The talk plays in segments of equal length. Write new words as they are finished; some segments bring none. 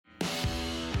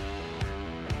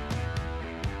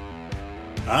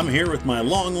I'm here with my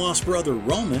long-lost brother,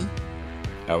 Roman.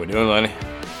 How we doing, Lenny?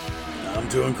 I'm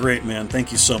doing great, man.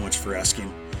 Thank you so much for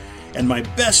asking. And my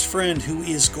best friend who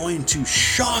is going to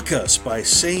shock us by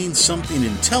saying something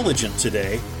intelligent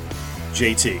today,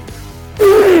 JT.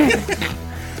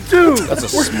 Dude, That's a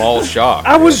small shock.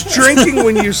 I was drinking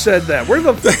when you said that. Where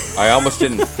the I almost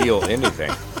didn't feel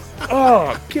anything.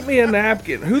 Oh, give me a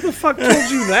napkin. Who the fuck told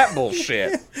you that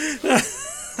bullshit?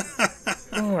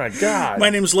 Oh my god. My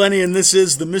name's Lenny, and this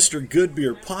is the Mr. Good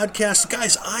Beer podcast.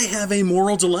 Guys, I have a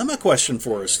moral dilemma question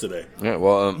for us today. Yeah,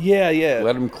 well, Yeah.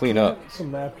 let him clean up.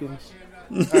 Some napkins.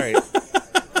 All right.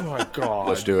 Oh my god.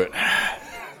 Let's do it.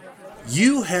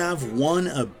 You have won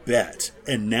a bet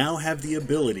and now have the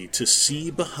ability to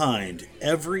see behind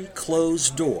every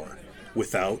closed door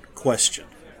without question.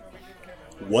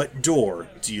 What door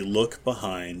do you look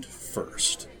behind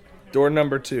first? Door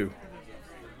number 2.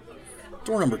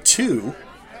 Door number 2?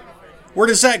 Where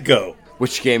does that go?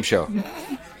 Which game show?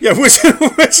 Yeah, which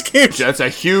game? That's a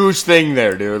huge thing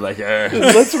there, dude. Like,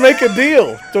 Let's make a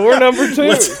deal. Door number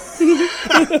 2.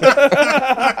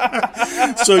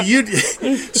 So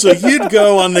you'd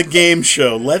go on the game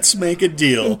show, Let's Make a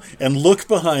Deal, and look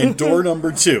behind door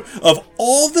number 2. Of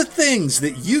all the things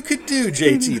that you could do,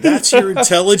 JT, that's your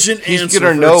intelligent he's answer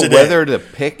gonna for know today. whether to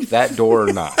pick that door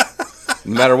or not.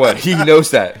 No matter what, he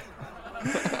knows that.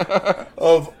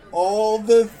 Of all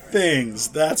the things,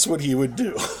 that's what he would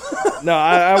do. No,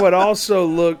 I would also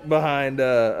look behind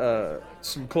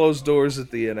some closed doors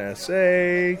at the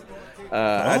NSA.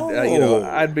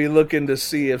 I'd be looking to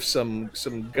see if some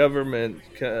government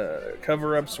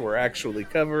cover-ups were actually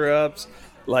cover-ups.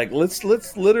 Like, let's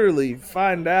literally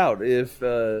find out if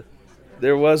there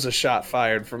was a shot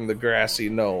fired from the grassy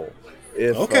knoll.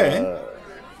 If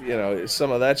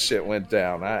some of that shit went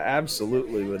down. I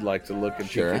absolutely would like to look and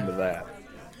Sure. peek into that.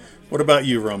 What about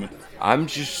you, Roman? I'm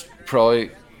just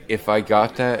probably, if I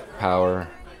got that power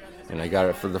and I got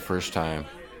it for the first time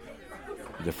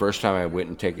I went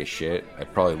and take a shit,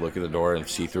 I'd probably look at the door and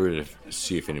see through it to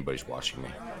see if anybody's watching me.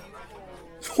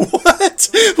 What?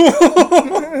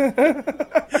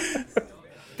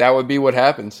 That would be what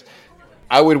happens.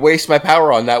 I would waste my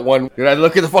power on that one. Dude, I'd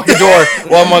look at the fucking door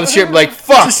while I'm on the ship like,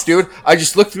 fuck, dude. I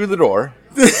just looked through the door.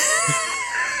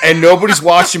 And nobody's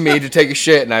watching me to take a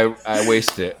shit, and I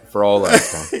wasted it for all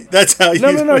lifetime. That's how you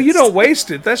No, you don't waste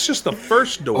it. That's just the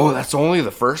first door. Oh, that's only the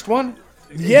first one?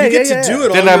 Yeah, you get to do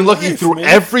it Then all I'm your looking life, through man.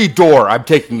 every door I'm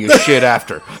taking a shit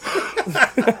after.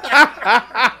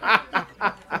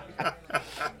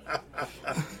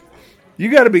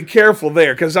 You got to be careful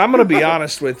there, because I'm going to be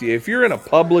honest with you. If you're in a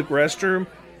public restroom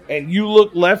and you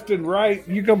look left and right,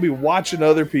 you're going to be watching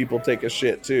other people take a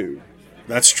shit too.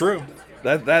 That's true.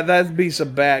 That'd be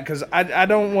some bad, because I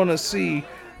don't want to see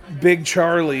Big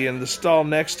Charlie in the stall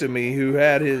next to me who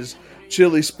had his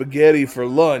chili spaghetti for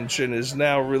lunch and is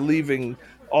now relieving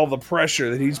all the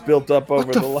pressure that he's built up over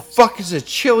What the last. fuck is a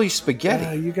chili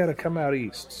spaghetti? You got to come out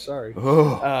east. Sorry.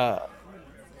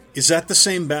 Is that the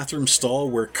same bathroom stall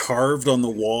where carved on the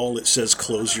wall it says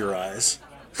 "Close your eyes"?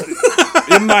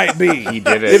 It might be. He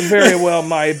did it. It very well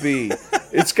might be.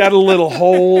 It's got a little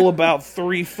hole about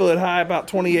 3 foot high, about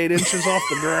 28 inches off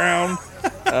the ground.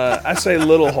 I say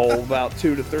little hole, about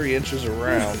 2 to 3 inches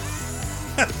around.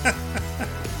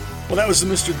 Well, that was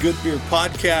the Mr. Good Beer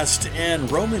podcast,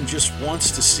 and Roman just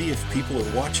wants to see if people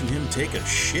are watching him take a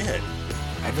shit.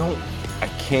 I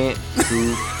can't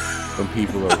prove when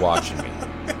people are watching me.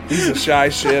 He's a shy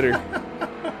shitter.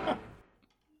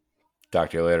 Talk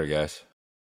to you later, guys.